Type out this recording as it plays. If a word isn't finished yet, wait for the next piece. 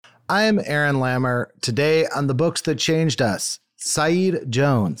I'm Aaron Lammer. Today on The Books That Changed Us, Saeed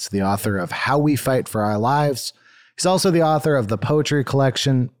Jones, the author of How We Fight for Our Lives. He's also the author of the poetry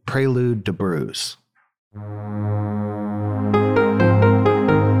collection Prelude to Prose.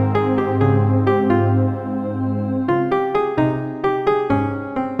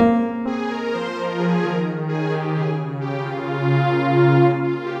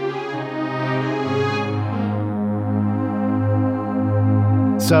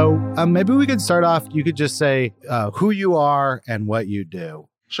 So maybe we could start off, you could just say who you are and what you do.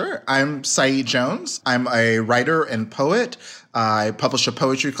 Sure. I'm Saeed Jones. I'm a writer and poet. I published a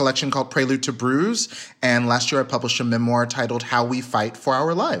poetry collection called Prelude to Prose, and last year I published a memoir titled How We Fight for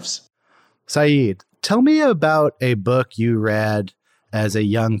Our Lives. Saeed, tell me about a book you read as a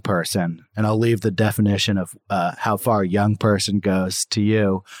young person, and I'll leave the definition of how far a young person goes to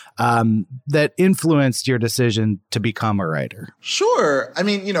you, that influenced your decision to become a writer. Sure. I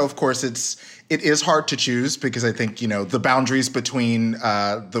mean, of course, it is hard to choose because I think, the boundaries between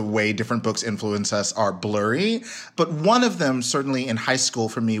the way different books influence us are blurry. But one of them, certainly in high school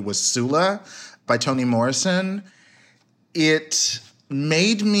for me, was Sula by Toni Morrison. It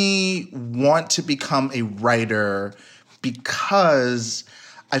made me want to become a writer because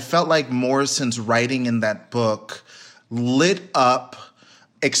I felt like Morrison's writing in that book lit up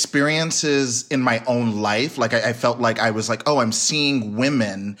experiences in my own life. Like I felt like I was like, oh, I'm seeing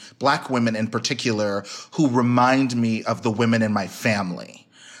women, Black women in particular, who remind me of the women in my family,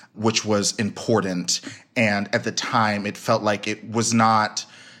 which was important. And at the time, it felt like it was not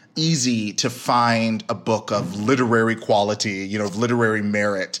easy to find a book of literary quality, of literary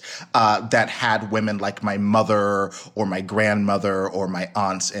merit that had women like my mother or my grandmother or my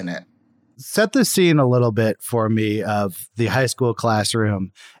aunts in it. Set the scene a little bit for me of the high school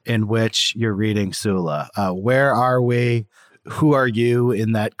classroom in which you're reading Sula. Where are we? Who are you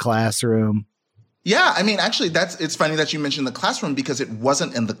in that classroom? Yeah, I mean, actually, it's funny that you mentioned the classroom because it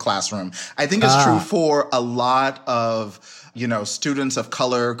wasn't in the classroom. I think it's true for a lot of students of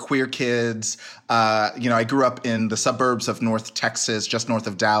color, queer kids. I grew up in the suburbs of North Texas, just north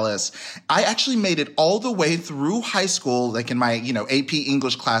of Dallas. I actually made it all the way through high school, like in my, AP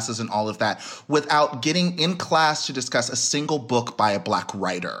English classes and all of that, without getting in class to discuss a single book by a Black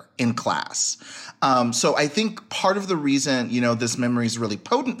writer in class. So I think part of the reason, this memory is really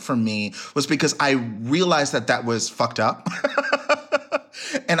potent for me was because I realized that was fucked up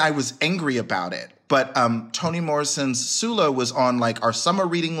and I was angry about it. But Toni Morrison's Sula was on like our summer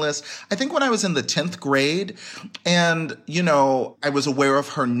reading list, I think when I was in the 10th grade. And, I was aware of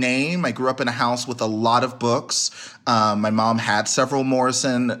her name. I grew up in a house with a lot of books. My mom had several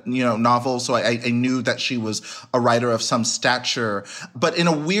Morrison, novels. So I knew that she was a writer of some stature. But in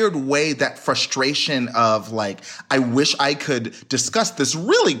a weird way, that frustration of like, I wish I could discuss this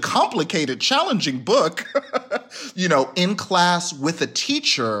really complicated, challenging book, in class with a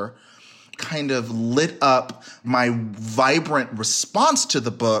teacher, kind of lit up my vibrant response to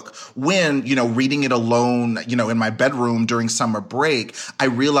the book when, reading it alone, in my bedroom during summer break, I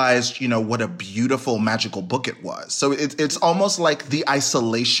realized, what a beautiful, magical book it was. So it's almost like the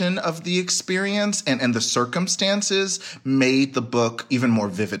isolation of the experience and the circumstances made the book even more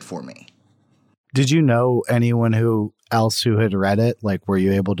vivid for me. Did you know anyone else who had read it? Like, were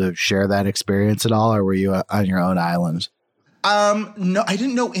you able to share that experience at all, or were you on your own island? No, I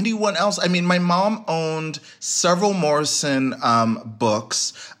didn't know anyone else. I mean, my mom owned several Morrison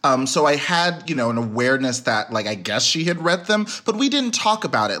books. So I had, an awareness that, like, I guess she had read them, but we didn't talk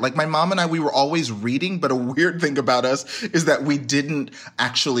about it. Like, my mom and I, we were always reading, but a weird thing about us is that we didn't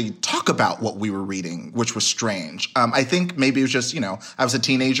actually talk about what we were reading, which was strange. I think maybe it was just, I was a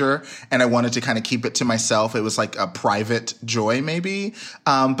teenager and I wanted to kind of keep it to myself. It was like a private joy, maybe.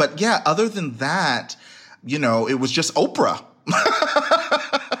 But yeah, other than that, it was just Oprah.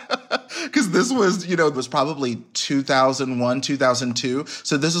 Because this was, it was probably 2001, 2002.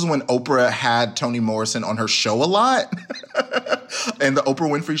 So this is when Oprah had Toni Morrison on her show a lot. And the Oprah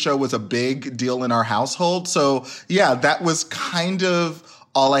Winfrey Show was a big deal in our household. So yeah, that was kind of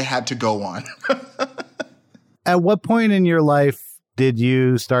all I had to go on. At what point in your life did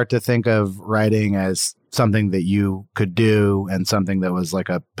you start to think of writing as something that you could do and something that was like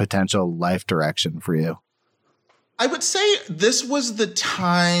a potential life direction for you? I would say this was the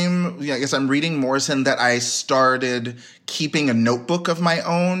time, I guess I'm reading Morrison, that I started keeping a notebook of my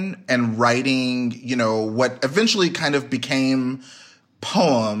own and writing, what eventually kind of became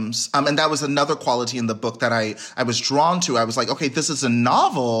poems. And that was another quality in the book that I was drawn to. I was like, okay, this is a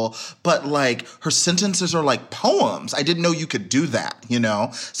novel, but like her sentences are like poems. I didn't know you could do that,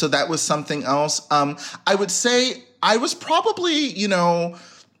 So that was something else. I would say I was probably,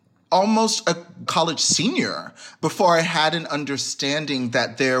 almost a college senior before I had an understanding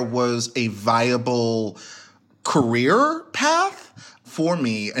that there was a viable career path for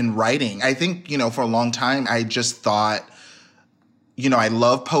me in writing. I think, for a long time, I just thought, I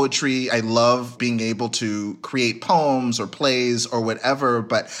love poetry. I love being able to create poems or plays or whatever,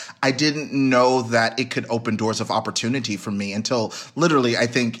 but I didn't know that it could open doors of opportunity for me until literally, I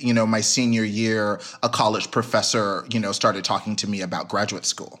think, my senior year, a college professor, started talking to me about graduate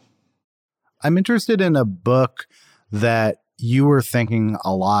school. I'm interested in a book that you were thinking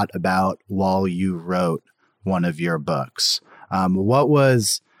a lot about while you wrote one of your books. What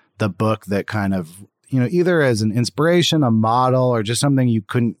was the book that kind of, either as an inspiration, a model, or just something you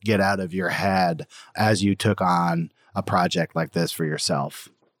couldn't get out of your head as you took on a project like this for yourself?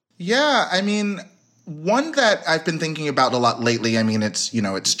 Yeah, one that I've been thinking about a lot lately,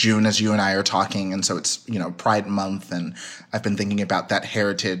 it's June as you and I are talking, and so it's, Pride Month, and I've been thinking about that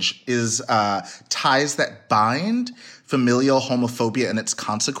heritage, is Ties That Bind, Familial Homophobia and Its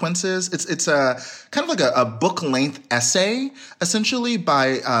Consequences. It's a kind of like a book-length essay, essentially,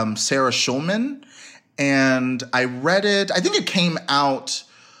 by Sarah Schulman. And I read it, I think it came out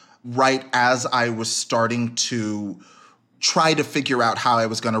right as I was starting to try to figure out how I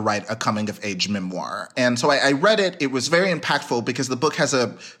was going to write a coming-of-age memoir. And so I read it. It was very impactful because the book has a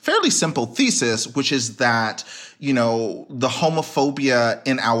fairly simple thesis, which is that, the homophobia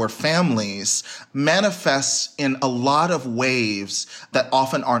in our families manifests in a lot of ways that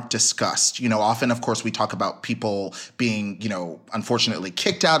often aren't discussed. Often, of course, we talk about people being, unfortunately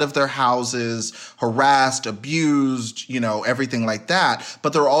kicked out of their houses, harassed, abused, everything like that.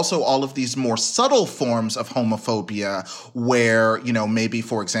 But there are also all of these more subtle forms of homophobia where, maybe,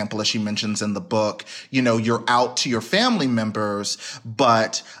 for example, as she mentions in the book, you're out to your family members,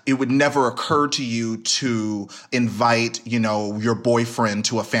 but it would never occur to you to invite, your boyfriend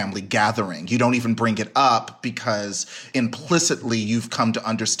to a family gathering. You don't even bring it up because implicitly you've come to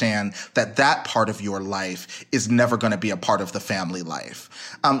understand that that part of your life is never going to be a part of the family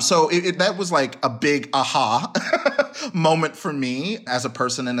life. So that was like a big aha moment for me as a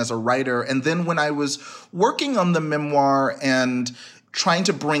person and as a writer. And then when I was working on the memoir and trying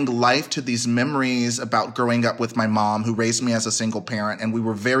to bring life to these memories about growing up with my mom, who raised me as a single parent, and we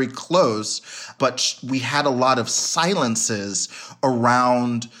were very close, but we had a lot of silences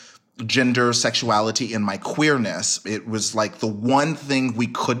around gender, sexuality, and my queerness. It was like the one thing we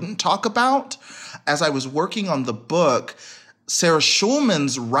couldn't talk about. As I was working on the book, Sarah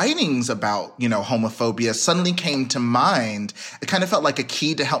Schulman's writings about, homophobia suddenly came to mind. It kind of felt like a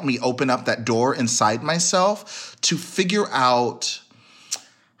key to help me open up that door inside myself to figure out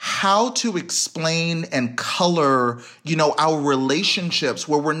how to explain and color, our relationships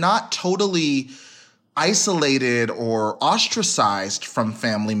where we're not totally isolated or ostracized from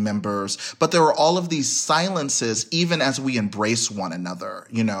family members, but there are all of these silences even as we embrace one another,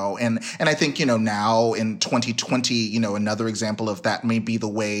 and I think, now in 2020, another example of that may be the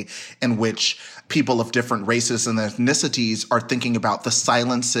way in which people of different races and ethnicities are thinking about the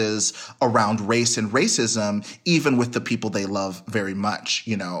silences around race and racism, even with the people they love very much,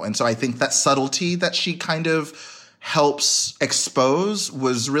 and so I think that subtlety that she kind of helps expose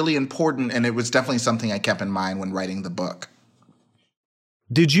was really important, and it was definitely something I kept in mind when writing the book.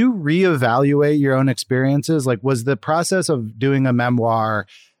 Did you reevaluate your own experiences? Like, was the process of doing a memoir,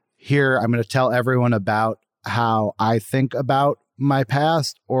 here, I'm going to tell everyone about how I think about my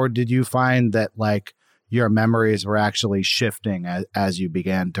past, or did you find that, like, your memories were actually shifting as you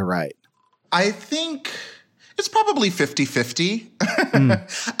began to write? I think it's probably 50-50.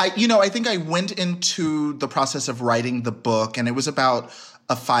 I think I went into the process of writing the book, and it was about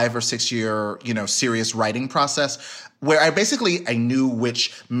a 5 or 6 year, serious writing process where I knew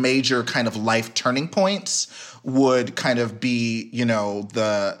which major kind of life turning points would kind of be,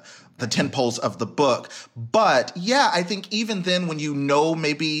 the tentpoles of the book. But yeah, I think even then when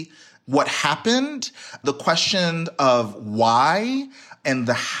maybe what happened, the question of why and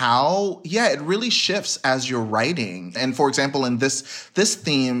the how, it really shifts as you're writing. And for example, in this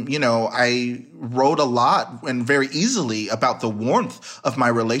theme, I wrote a lot and very easily about the warmth of my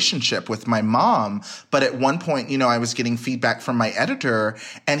relationship with my mom. But at one point, I was getting feedback from my editor,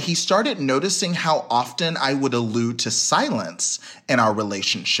 and he started noticing how often I would allude to silence in our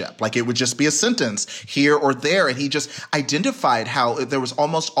relationship. Like, it would just be a sentence here or there. And he just identified how there was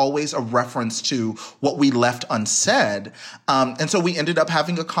almost always a reference to what we left unsaid. And so we ended up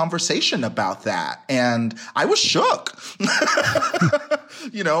having a conversation about that. And I was shook.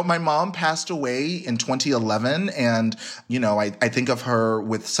 My mom passed away away in 2011. And, I think of her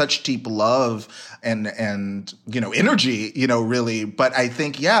with such deep love and energy, really. But I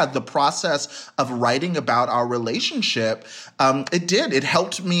think, the process of writing about our relationship, it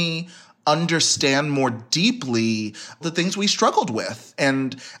helped me understand more deeply the things we struggled with.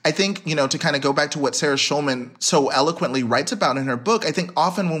 And I think, to kind of go back to what Sarah Schulman so eloquently writes about in her book, I think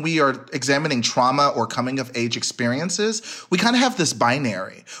often when we are examining trauma or coming of age experiences, we kind of have this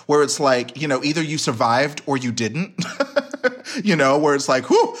binary where it's like, either you survived or you didn't. Where it's like,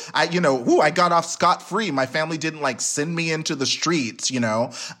 I got off scot-free. My family didn't send me into the streets,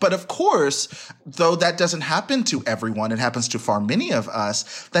 But of course, though that doesn't happen to everyone, it happens to far many of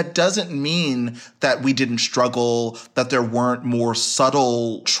us, that doesn't mean that we didn't struggle, that there weren't more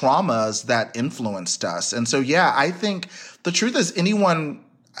subtle traumas that influenced us. And so, I think the truth is anyone,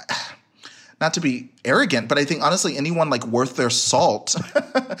 not to be arrogant, but I think honestly anyone worth their salt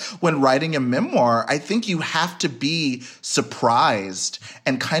when writing a memoir, I think you have to be surprised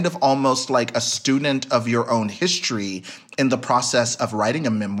and kind of almost like a student of your own history in the process of writing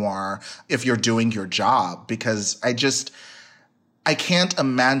a memoir if you're doing your job. Because I can't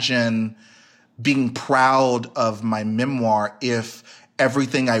imagine being proud of my memoir if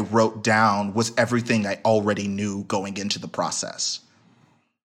everything I wrote down was everything I already knew going into the process.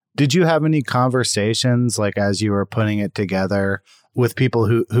 Did you have any conversations, as you were putting it together, with people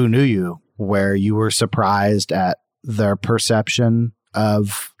who knew you, where you were surprised at their perception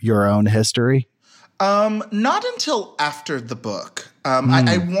of your own history? Not until after the book.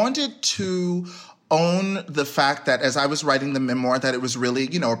 I wanted to own the fact that as I was writing the memoir, that it was really,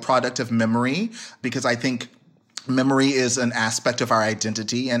 a product of memory, because I think memory is an aspect of our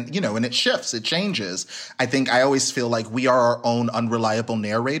identity and it shifts, it changes. I think I always feel like we are our own unreliable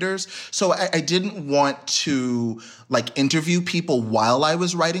narrators. So I didn't want to interview people while I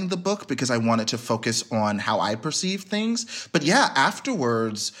was writing the book because I wanted to focus on how I perceive things. But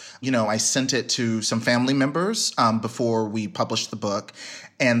afterwards, I sent it to some family members before we published the book,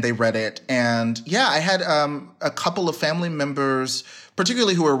 and they read it. And I had a couple of family members,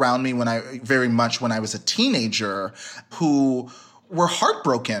 particularly who were around me when I was a teenager, who were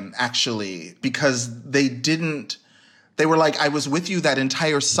heartbroken actually, because they were like, I was with you that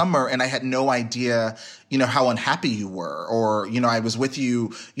entire summer and I had no idea, how unhappy you were, or, I was with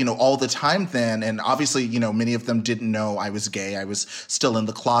you, all the time then. And obviously, many of them didn't know I was gay. I was still in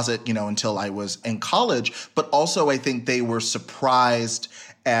the closet, until I was in college. But also I think they were surprised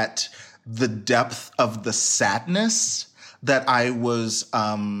at the depth of the sadness that I was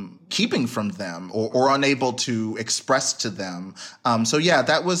keeping from them or unable to express to them.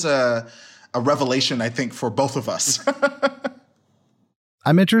 That was a revelation, I think, for both of us.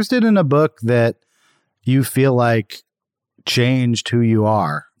 I'm interested in a book that you feel like changed who you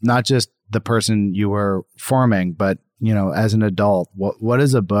are, not just the person you were forming, but, as an adult. What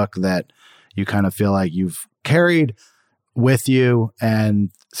is a book that you kind of feel like you've carried with you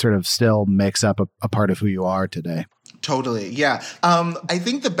and sort of still makes up a part of who you are today? Totally. Yeah. I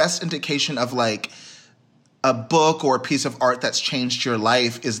think the best indication of a book or a piece of art that's changed your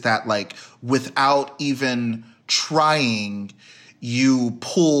life is that without even trying, you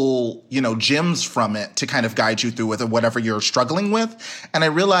pull, gems from it to kind of guide you through with whatever you're struggling with. And I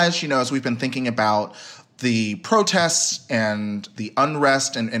realized, as we've been thinking about the protests and the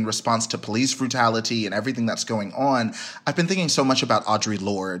unrest in response to police brutality and everything that's going on, I've been thinking so much about Audre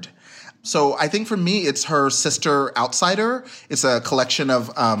Lorde. So I think for me, it's her Sister Outsider. It's a collection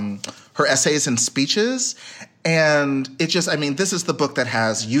of her essays and speeches. And this is the book that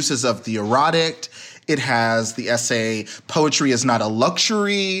has uses of the erotic. It has the essay, Poetry is Not a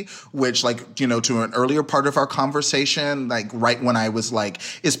Luxury, which to an earlier part of our conversation, right when I was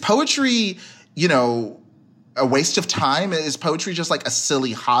is poetry, a waste of time? Is poetry just a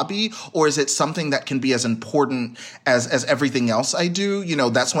silly hobby? Or is it something that can be as important as everything else I do?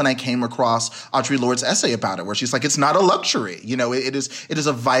 That's when I came across Audre Lorde's essay about it, where she's like, it's not a luxury. It is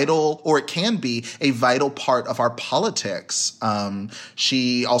a vital, or it can be a vital part of our politics.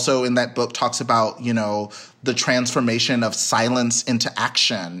 She also in that book talks about, the transformation of silence into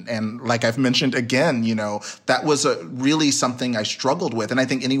action. And like I've mentioned again, that was really something I struggled with. And I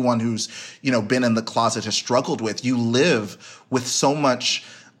think anyone who's, been in the closet has struggled with. You live with so much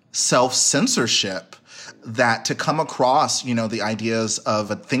self-censorship that to come across, the ideas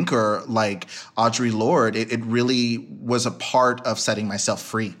of a thinker like Audre Lorde, it really was a part of setting myself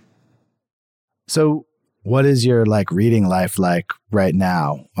free. So what is your reading life like right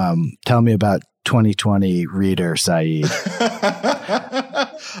now? Tell me about 2020 reader Saeed.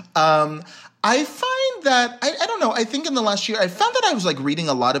 I find that, I don't know, I think in the last year, I found that I was like reading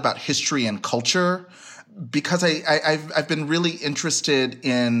a lot about history and culture, because I've been really interested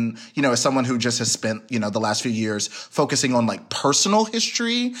in, as someone who just has spent, the last few years focusing on like personal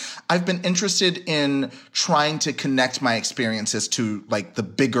history, I've been interested in trying to connect my experiences to like the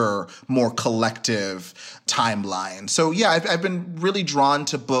bigger, more collective timeline. So yeah, I've been really drawn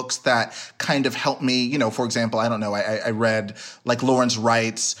to books that kind of help me, for example, I don't know, I read like Lawrence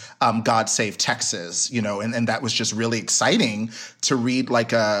Wright's God Save Texas, and that was just really exciting to read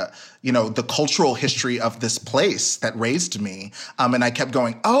like the cultural history of this place that raised me. And I kept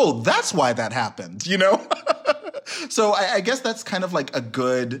going, oh, that's why that happened, So I guess that's kind of like a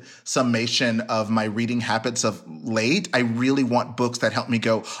good summation of my reading habits of late. I really want books that help me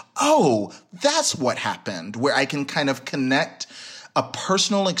go, oh, that's what happened, where I can kind of connect a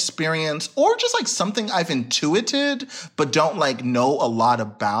personal experience or just like something I've intuited but don't like know a lot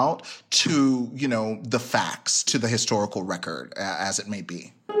about to, the facts, to the historical record, as it may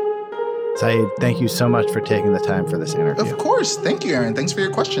be. Saeed, thank you so much for taking the time for this interview. Of course. Thank you, Aaron. Thanks for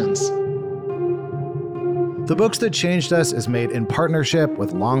your questions. The Books That Changed Us is made in partnership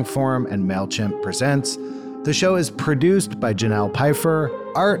with Longform and MailChimp Presents. The show is produced by Janelle Pfeiffer,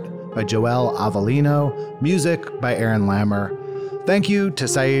 art by Joelle Avellino, music by Aaron Lammer. Thank you to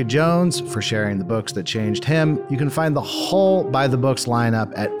Saeed Jones for sharing the books that changed him. You can find the whole By the Books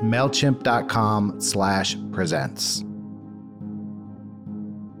lineup at MailChimp.com/presents.